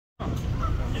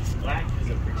black because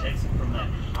it protects it from that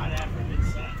hot African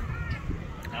sun.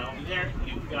 Now over there,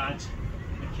 you've got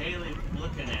McKaylee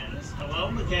looking at us. Hello,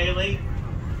 McKaylee.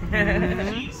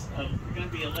 She's going to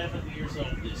be 11 years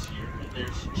old this year.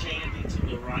 There's Chandy to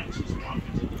the right. She's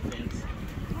walking to the fence.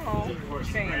 Oh, Of course,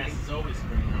 Chandy. the grass is always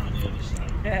greener on the other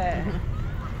side.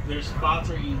 Their spots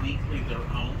are uniquely their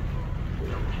own.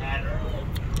 Their pattern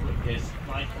is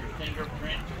like your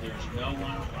fingerprint. There's no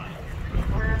one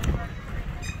alike.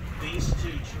 These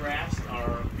two giraffes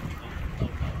are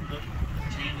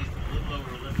Chandy's a little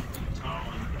over 11 feet tall,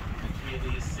 and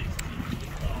McKaylee is 16 feet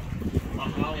tall. While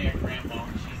Holly, our grandma,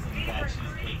 she's in the back,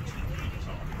 she's 18 feet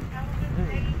tall.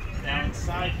 Now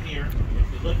inside here, if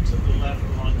you look to the left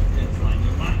along the fence line,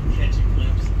 you might catch a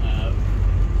glimpse of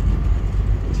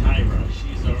Tyra.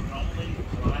 She's our only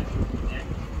black neck,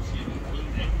 blue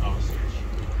neck ostrich.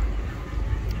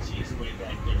 And she's way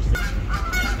back there. So,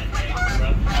 and the eggs are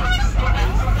up outside.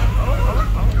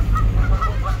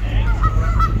 Eggs.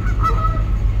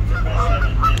 The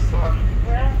rest of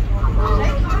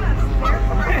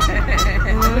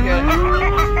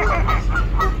it is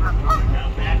now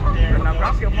back there. I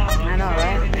know,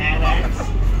 right? Addax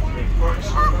with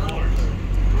corkscrew horns.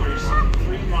 There's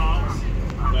 3 moms,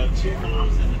 well, 2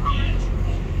 moms and an aunt.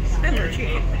 Spinner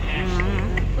chick.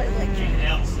 Ashley and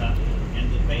Elsa, and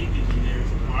the babies in there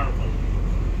is Marvel.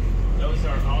 Those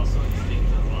are also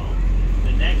extinct as well.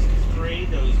 The next 3,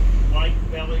 those white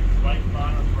bellied, white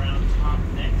bottom, brown top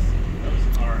necks,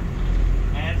 those are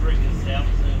Adra gazelles,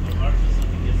 the largest of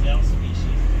the gazelle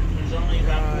species. There's only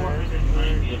about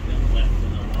 490 of them left in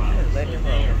the wild, so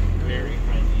they are very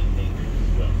highly endangered as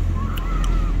well.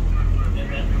 And then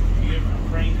that beautiful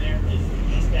crane there is the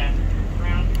East African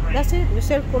crown crane. That's it. We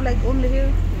circle like only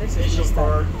here. This is Official the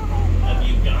bird of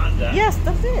Uganda. Yes,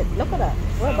 that's it. Look at that.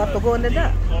 We're about to go in the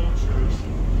dark. Cultures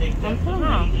take them I'm to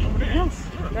telling you. breeding No, grounds.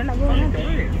 they're not going in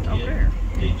there. Over there.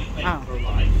 They do mate Oh. for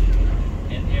life,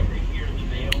 and every year the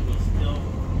male will still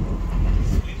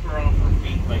sweep her off her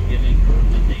feet by giving her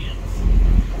the dance.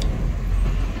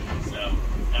 So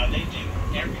now they do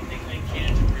everything they can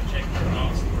to protect their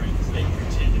offsprings. They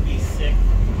pretend to be sick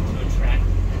to attract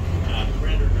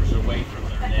predators away from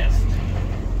their nest.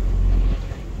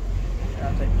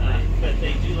 But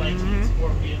they do like to eat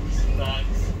scorpions,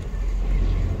 bugs,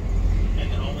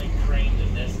 and the only crane to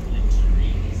nest in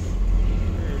trees.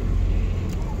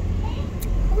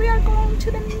 We are going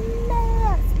to the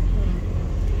nest.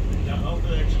 Now over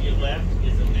there to your left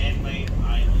is a man-made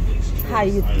island. It's How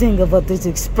you Torres think Island. about this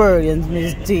experience,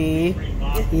 Miss D?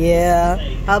 Yeah.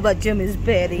 How about you, Miss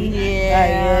Betty?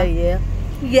 Yeah. Yeah.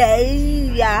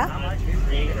 Yeah.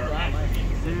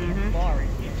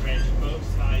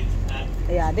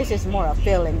 Yeah, this is more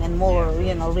appealing and more,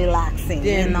 relaxing.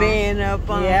 Then being up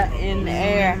on in the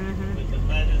air. Being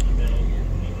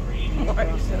up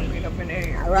in the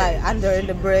air. All right, under in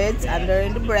the bridge,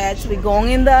 We're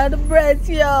going in the bridge,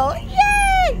 yo.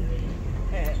 Yay!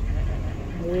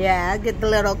 Yeah, get the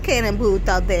little cannon booth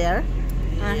out there.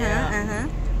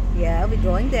 Yeah, we're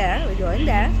going there.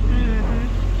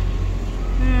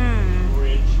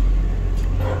 Bridge.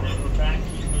 And we're back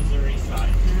to Missouri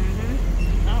side.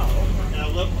 Now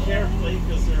look carefully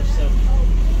because there's some